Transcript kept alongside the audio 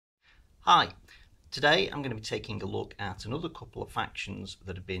Hi, today I'm going to be taking a look at another couple of factions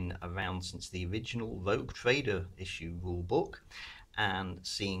that have been around since the original Rogue Trader issue rulebook and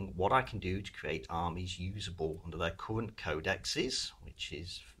seeing what I can do to create armies usable under their current codexes, which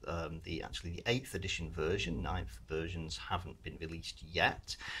is actually the 8th edition version. 9th versions haven't been released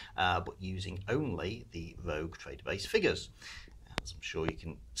yet, but using only the Rogue Trader base figures. As I'm sure you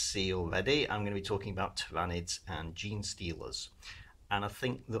can see already, I'm going to be talking about Tyranids and Genestealers. And I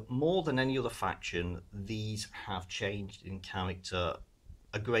think that more than any other faction, these have changed in character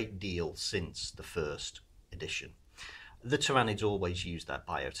a great deal since the first edition. The Tyranids always used that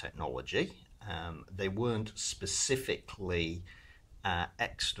biotechnology. They weren't specifically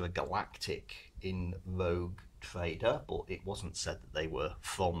extra galactic in Rogue Trader, but it wasn't said that they were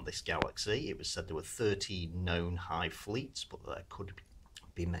from this galaxy. It was said there were 13 known hive fleets, but there could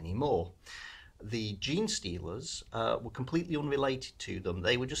be many more. The Genestealers were completely unrelated to them.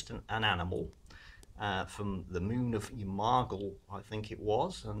 They were just an animal from the moon of Imargal, I think it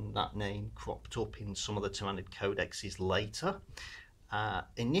was, and that name cropped up in some of the Tyranid codexes later.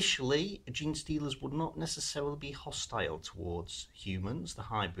 Initially, Genestealers would not necessarily be hostile towards humans. The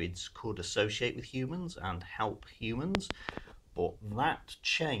hybrids could associate with humans and help humans, but that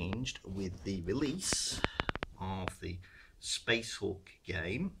changed with the release of the Space Hulk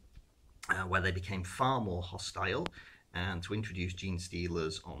game, where they became far more hostile, and to introduce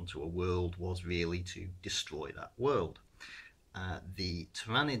Genestealers onto a world was really to destroy that world. The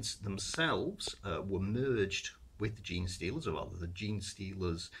Tyranids themselves were merged with the Genestealers, or rather the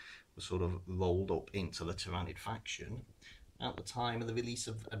Genestealers were sort of rolled up into the Tyranid faction at the time of the release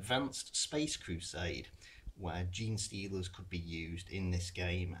of Advanced Space Crusade, where Genestealers could be used in this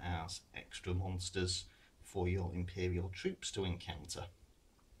game as extra monsters for your Imperial troops to encounter.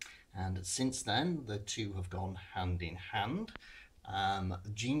 And since then, the two have gone hand in hand.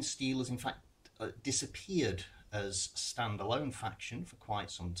 Genestealers, in fact, disappeared as a standalone faction for quite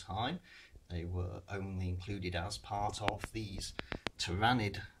some time. They were only included as part of these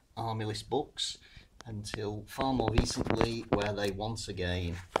Tyranid army list books until far more recently, where they once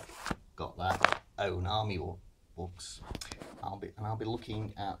again got their own army books. I'll be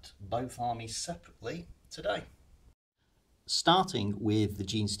looking at both armies separately today. Starting with the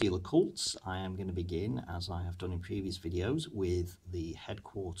Genestealer cults, I am going to begin, as I have done in previous videos, with the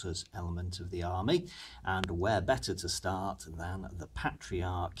headquarters element of the army, and where better to start than the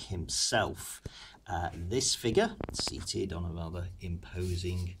Patriarch himself. This figure, seated on a rather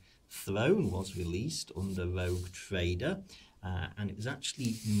imposing throne, was released under Rogue Trader, and it was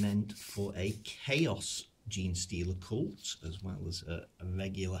actually meant for a Chaos Genestealer cult, as well as a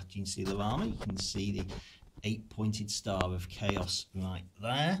regular Genestealer army. You can see the 8-pointed star of chaos right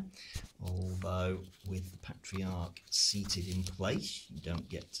there, although with the Patriarch seated in place you don't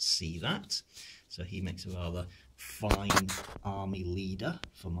get to see that, so he makes a rather fine army leader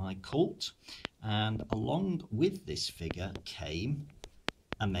for my cult. And along with this figure came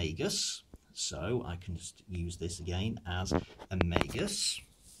a Magus, so I can just use this again as a Magus,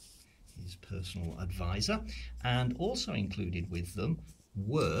 his personal advisor, and also included with them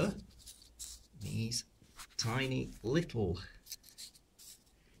were these tiny little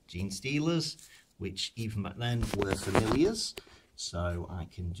Genestealers, which even back then were familiars, so I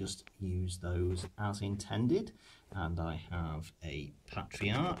can just use those as intended. And I have a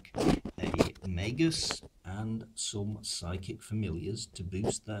Patriarch, a Magus, and some psychic familiars to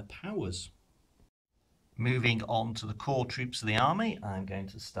boost their powers. Moving on to the core troops of the army, I'm going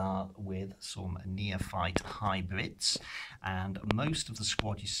to start with some neophyte hybrids, and most of the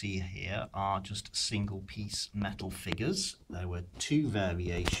squad you see here are just single-piece metal figures. There were 2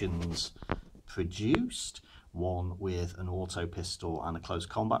 variations produced, one with an auto pistol and a close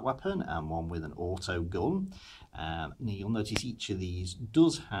combat weapon, and one with an auto gun. Now you'll notice each of these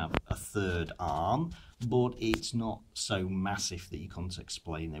does have a 3rd arm, but it's not so massive that you can't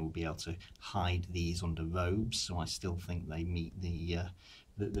explain they will be able to hide these under robes, so I still think they meet the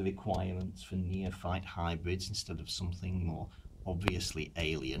requirements for neophyte hybrids instead of something more obviously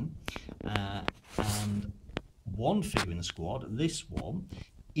alien. And one figure in the squad, this one,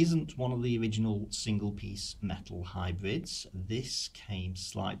 isn't one of the original single-piece metal hybrids. This came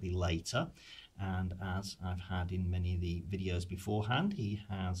slightly later, and as I've had in many of the videos beforehand, he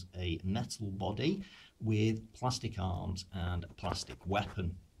has a metal body with plastic arms and a plastic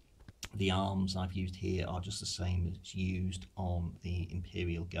weapon. The arms I've used here are just the same as used on the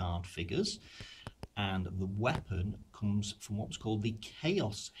Imperial Guard figures, and the weapon comes from what's called the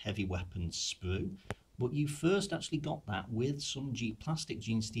Chaos Heavy Weapons sprue, but you first actually got that with some plastic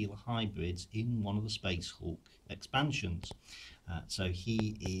Genestealer hybrids in one of the Space Hulk expansions. So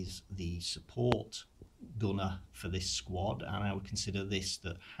he is the support gunner for this squad, and I would consider this,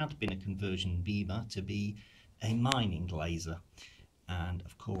 that had been a conversion beamer, to be a mining laser. And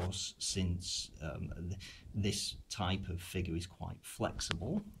of course, since this type of figure is quite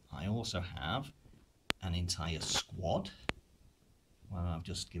flexible, I also have an entire squad where I've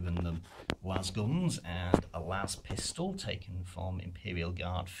just given them las guns and a las pistol taken from Imperial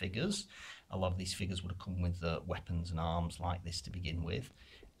Guard figures. A lot of these figures would have come with weapons and arms like this to begin with.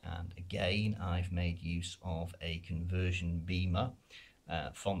 And again, I've made use of a conversion beamer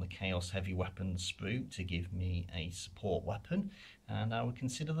from the Chaos Heavy Weapons sprue to give me a support weapon, and I would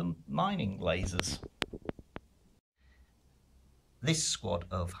consider them mining lasers. This squad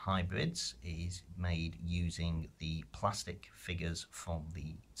of hybrids is made using the plastic figures from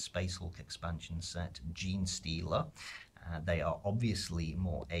the Space Hulk expansion set Genestealer. They are obviously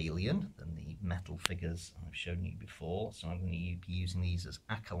more alien than the metal figures I've shown you before, so I'm going to be using these as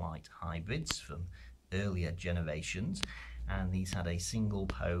acolyte hybrids from earlier generations. And these had a single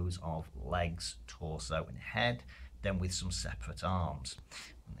pose of legs, torso and head, then with some separate arms.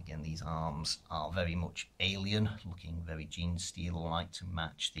 And again, these arms are very much alien, looking very Genestealer-like to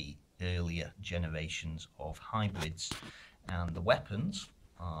match the earlier generations of hybrids. And the weapons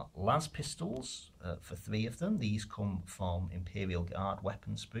are las pistols for 3 of them. These come from Imperial Guard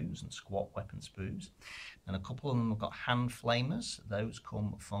weapon sprues and squat weapon sprues. And a couple of them have got hand flamers. Those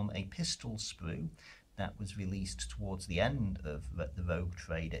come from a pistol sprue that was released towards the end of the Rogue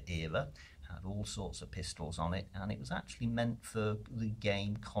Trader era. Had all sorts of pistols on it, and it was actually meant for the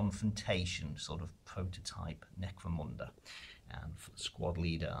game Confrontation, sort of prototype Necromunda. And for the squad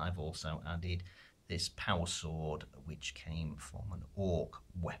leader, I've also added this power sword, which came from an Orc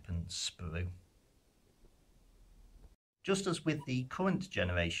weapon sprue. Just as with the current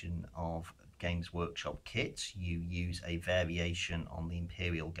generation of Games Workshop kits, you use a variation on the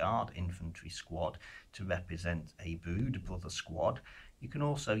Imperial Guard infantry squad to represent a Brood Brother squad. You can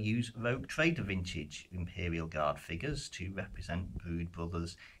also use Rogue Trader vintage Imperial Guard figures to represent Brood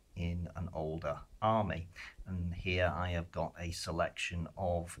Brothers in an older army. And here I have got a selection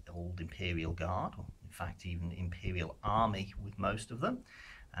of old Imperial Guard, or in fact even Imperial Army with most of them,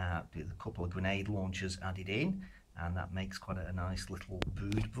 with a couple of grenade launchers added in, and that makes quite a nice little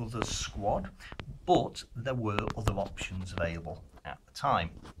Brood Brothers squad. But there were other options available at the time.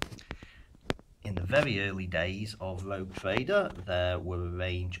 In the very early days of Rogue Trader, there were a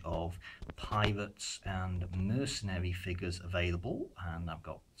range of pirates and mercenary figures available, and I've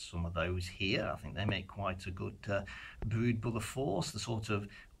got some of those here. I think they make quite a good Brood Brother force, the sort of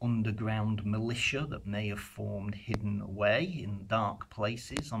underground militia that may have formed hidden away in dark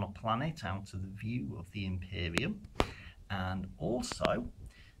places on a planet out of the view of the Imperium. And also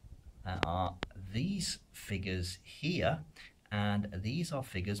there are these figures here, and these are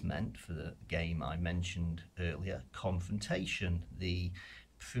figures meant for the game I mentioned earlier, Confrontation, the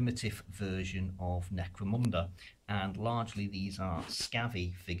primitive version of Necromunda. And largely these are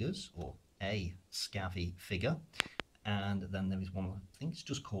scavvy figures, or a scavvy figure. And then there is one, I think it's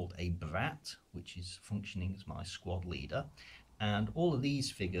just called a Brat, which is functioning as my squad leader. And all of these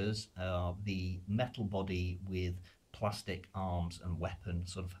figures are the metal body with plastic arms and weapon,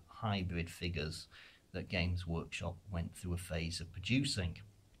 sort of hybrid figures that Games Workshop went through a phase of producing.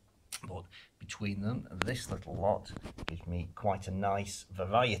 But between them, this little lot gives me quite a nice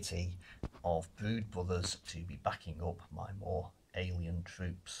variety of Brood Brothers to be backing up my more alien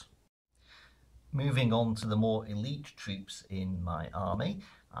troops. Moving on to the more elite troops in my army,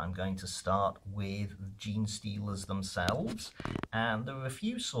 I'm going to start with the Genestealers themselves, and there are a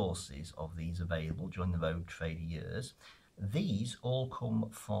few sources of these available during the Rogue Trader years. These all come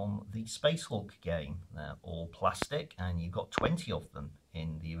from the Space Hulk game. They're all plastic, and you've got 20 of them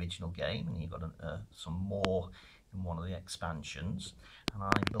in the original game, and you've got some more in one of the expansions. And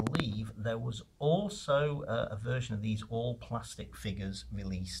I believe there was also a version of these all plastic figures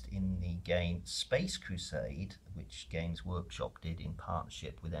released in the game Space Crusade, which Games Workshop did in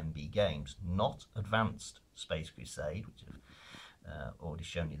partnership with MB Games. Not Advanced Space Crusade, which I've already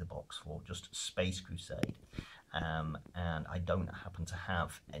shown you the box for, just Space Crusade. And I don't happen to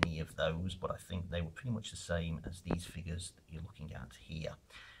have any of those, but I think they were pretty much the same as these figures that you're looking at here.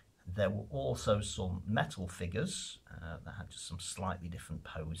 There were also some metal figures that had just some slightly different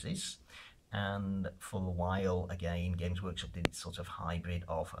poses, and for a while again Games Workshop did its sort of hybrid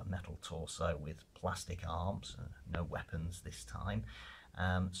of a metal torso with plastic arms, no weapons this time,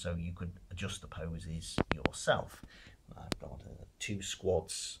 so you could adjust the poses yourself. I've got 2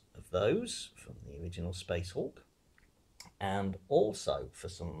 squads of those from the original Space Hulk, and also for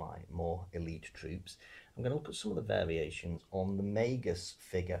some of my more elite troops I'm going to look at some of the variations on the Magus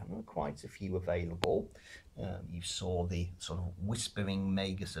figure. There are quite a few available. You saw the sort of whispering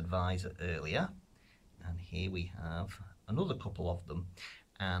Magus advisor earlier, and here we have another couple of them,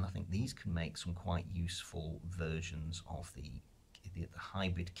 and I think these can make some quite useful versions of the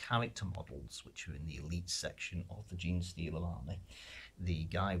hybrid character models, which are in the elite section of the Genestealer army. The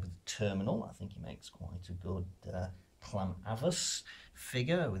guy with the terminal, I think he makes quite a good Clan Avus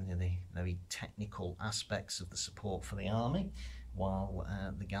figure with the very technical aspects of the support for the army, while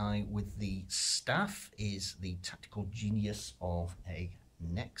the guy with the staff is the tactical genius of a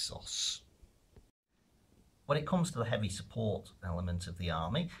Nexus. When it comes to the heavy support element of the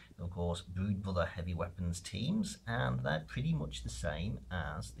army, of course, Brood Brother heavy weapons teams, and they're pretty much the same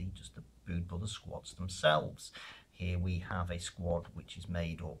as just the Brood Brother squads themselves. Here we have a squad which is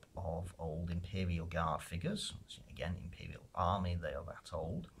made up of old Imperial Guard figures. Again, Imperial Army, they are that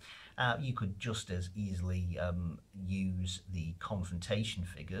old. You could just as easily use the confrontation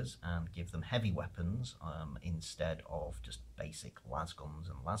figures and give them heavy weapons instead of just basic las guns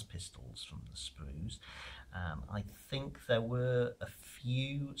and las pistols from the sprues. I think there were a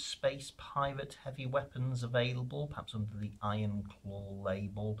few Space Pirate heavy weapons available, perhaps under the Iron Claw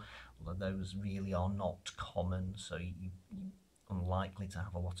label, although those really are not common, so you're unlikely to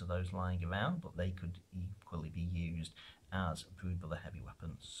have a lot of those lying around, but they could equally be used as Brood Brother heavy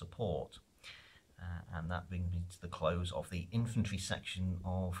weapons support. And that brings me to the close of the infantry section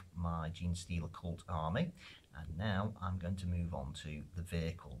of my Genestealer cult army, and now I'm going to move on to the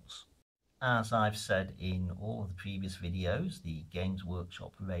vehicles. As I've said in all of the previous videos, the Games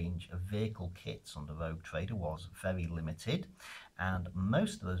Workshop range of vehicle kits on the Rogue Trader was very limited, and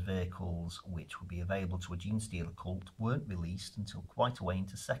most of those vehicles which would be available to a Genestealer cult weren't released until quite a way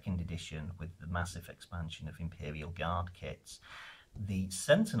into 2nd edition with the massive expansion of Imperial Guard kits. The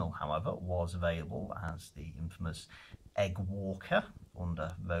Sentinel, however, was available as the infamous Egg Walker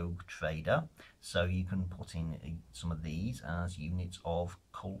under Rogue Trader, so you can put in some of these as units of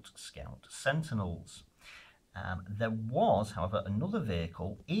Cult Scout Sentinels. There was, however, another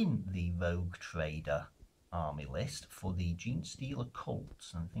vehicle in the Rogue Trader army list for the Genestealer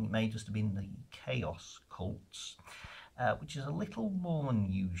cults, and I think it may just have been the Chaos cults, which is a little more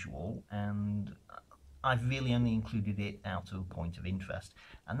unusual, and I've really only included it out of a point of interest,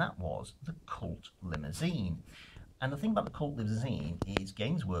 and that was the Cult Limousine. And the thing about the Cult Limousine is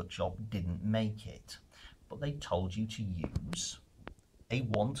Games Workshop didn't make it, but they told you to use a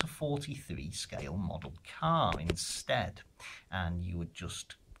 1:43 scale model car instead, and you would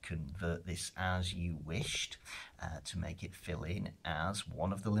just convert this as you wished to make it fill in as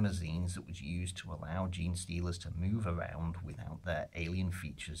one of the limousines that was used to allow Genestealers to move around without their alien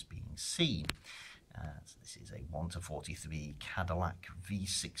features being seen. So this is a 1:43 Cadillac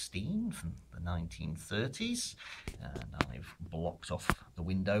V16 from the 1930s, and I've blocked off the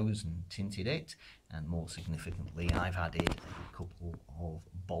windows and tinted it, and more significantly I've added a couple of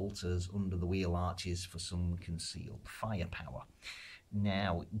bolters under the wheel arches for some concealed firepower.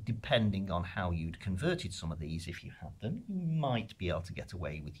 Now, depending on how you'd converted some of these, if you had them, you might be able to get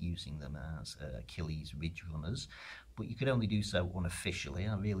away with using them as Achilles Ridge Runners, but you could only do so unofficially.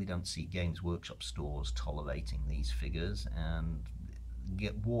 I really don't see Games Workshop stores tolerating these figures, and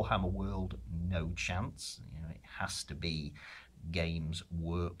Warhammer World, no chance. You know, it has to be Games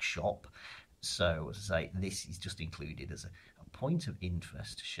Workshop. So, as I say, this is just included as a point of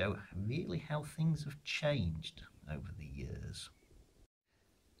interest to show really how things have changed over the years.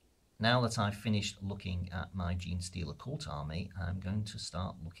 Now that I've finished looking at my Genestealer cult army, I'm going to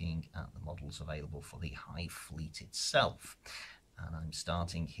start looking at the models available for the Hive Fleet itself. And I'm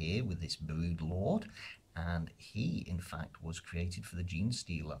starting here with this Brood Lord, and he in fact was created for the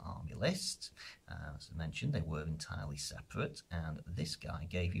Genestealer army list. As I mentioned, they were entirely separate, and this guy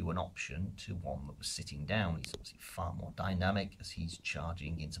gave you an option to one that was sitting down. He's obviously far more dynamic as he's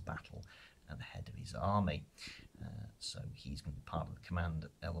charging into battle at the head of his army. So he's going to be part of the command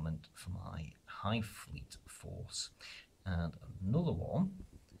element for my Hive Fleet force. And another one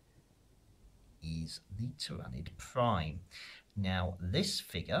is the Tyranid Prime. Now this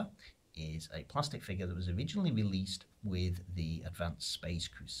figure is a plastic figure that was originally released with the Advanced Space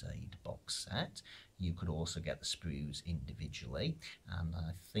Crusade box set. You could also get the sprues individually, and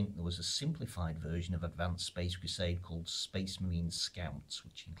I think there was a simplified version of Advanced Space Crusade called Space Marine Scouts,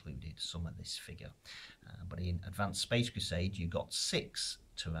 which included some of this figure. But in Advanced Space Crusade, you got 6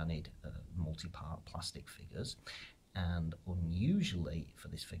 Tyranid multi-part plastic figures, and unusually for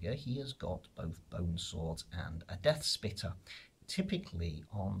this figure, he has got both bone swords and a death spitter. Typically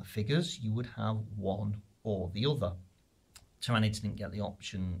on the figures, you would have one or the other. Tyranids didn't get the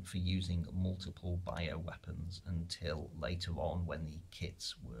option for using multiple bioweapons until later on when the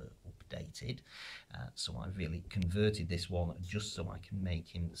kits were updated. So I've really converted this one just so I can make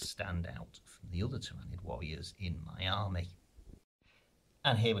him stand out from the other Tyranid warriors in my army.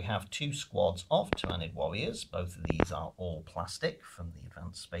 And here we have two squads of Tyranid warriors. Both of these are all plastic from the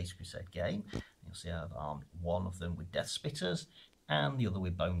Advanced Space Crusade game. You'll see I've armed one of them with Death Spitters and the other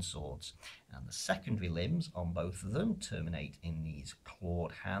with bone swords. And the secondary limbs on both of them terminate in these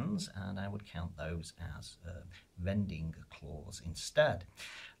clawed hands, and I would count those as rending claws instead.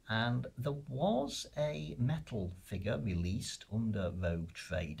 And there was a metal figure released under Rogue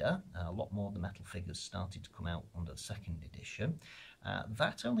Trader. A lot more of the metal figures started to come out under the second edition.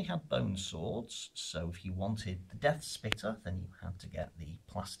 That only had bone swords, so if you wanted the Death Spitter, then you had to get the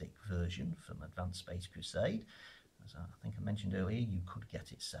plastic version from Advanced Space Crusade. As I think I mentioned earlier, you could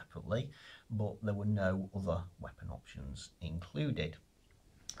get it separately, but there were no other weapon options included.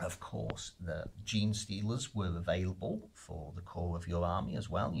 Of course, the Genestealers were available for the core of your army as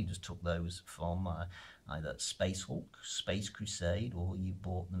well. You just took those from either Space Hulk, Space Crusade, or you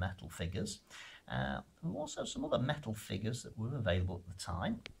bought the metal figures. There were also some other metal figures that were available at the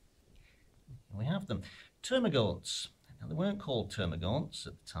time. Here we have them. Termagants. Now, they weren't called Termagants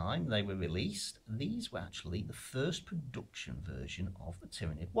at the time they were released. These were actually the first production version of the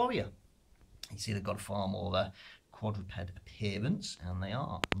Tyranid warrior. You see they've got a far more quadruped appearance, and they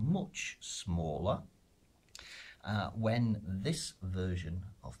are much smaller. When this version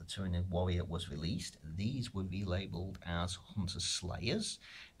of the Tyranid warrior was released, these were relabeled as Hunter Slayers,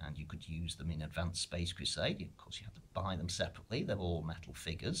 and you could use them in Advanced Space Crusade. Of course, you had to buy them separately. They're all metal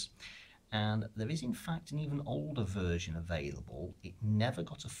figures. And there is, in fact, an even older version available. It never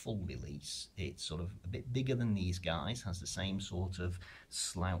got a full release. It's sort of a bit bigger than these guys, has the same sort of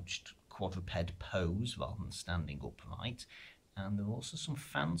slouched quadruped pose rather than standing upright. And there are also some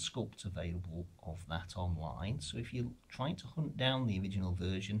fan sculpts available of that online. So if you're trying to hunt down the original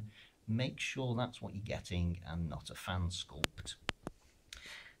version, make sure that's what you're getting and not a fan sculpt.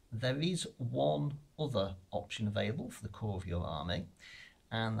 There is one other option available for the core of your army,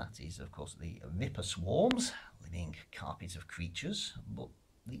 and that is, of course, the Ripper Swarms, living carpets of creatures, but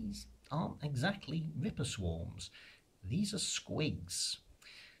these aren't exactly Ripper Swarms. These are squigs.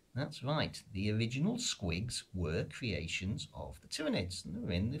 That's right, the original squigs were creations of the Tyranids, and they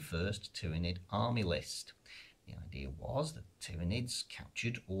were in the first Tyranid army list. The idea was that Tyranids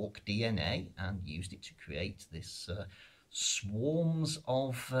captured Orc DNA and used it to create this swarms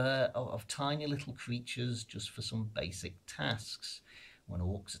of tiny little creatures just for some basic tasks. When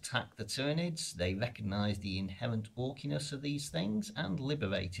orcs attacked the Tyranids, they recognised the inherent orkiness of these things and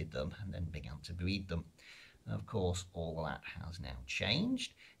liberated them, and then began to breed them. Of course, all that has now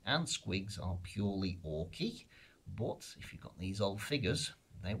changed, and squigs are purely orky, but if you've got these old figures,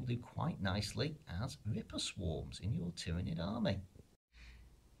 they will do quite nicely as Ripper Swarms in your Tyranid army.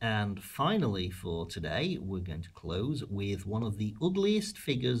 And finally for today, we're going to close with one of the ugliest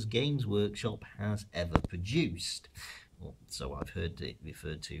figures Games Workshop has ever produced. Well, so I've heard it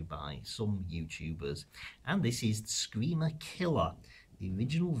referred to by some YouTubers, and this is the Screamer Killer, the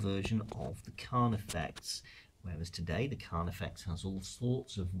original version of the Carnifex. Whereas today the Carnifex has all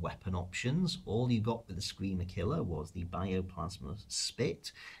sorts of weapon options. All you got with the Screamer Killer was the Bioplasma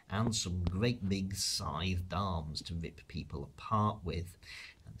Spit and some great big scythed arms to rip people apart with.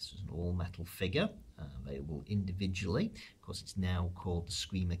 And this is an all-metal figure, available individually. Of course, it's now called the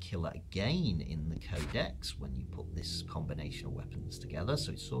Screamer Killer again in the codex when you put this combination of weapons together.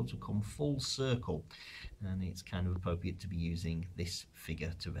 So it's sort of come full circle, and it's kind of appropriate to be using this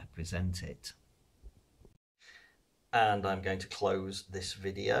figure to represent it. And I'm going to close this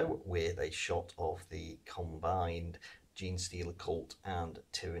video with a shot of the combined Genestealer Cult and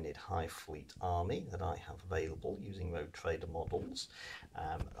Tyranid High Fleet army that I have available using Rogue Trader models.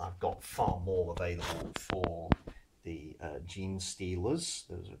 I've got far more available for the Genestealers.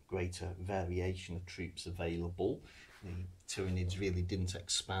 There's a greater variation of troops available. The Tyranids really didn't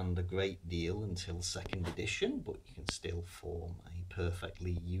expand a great deal until 2nd edition, but you can still form a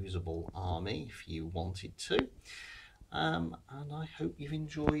perfectly usable army if you wanted to. And I hope you've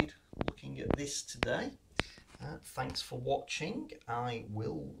enjoyed looking at this today. Thanks for watching. I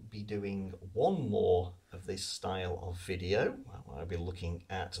will be doing one more of this style of video. I'll be looking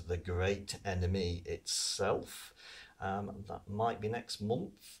at the Great Enemy itself. That might be next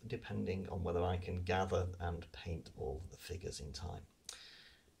month, depending on whether I can gather and paint all the figures in time.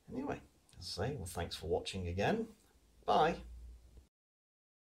 Anyway, as I say, well, thanks for watching again. Bye.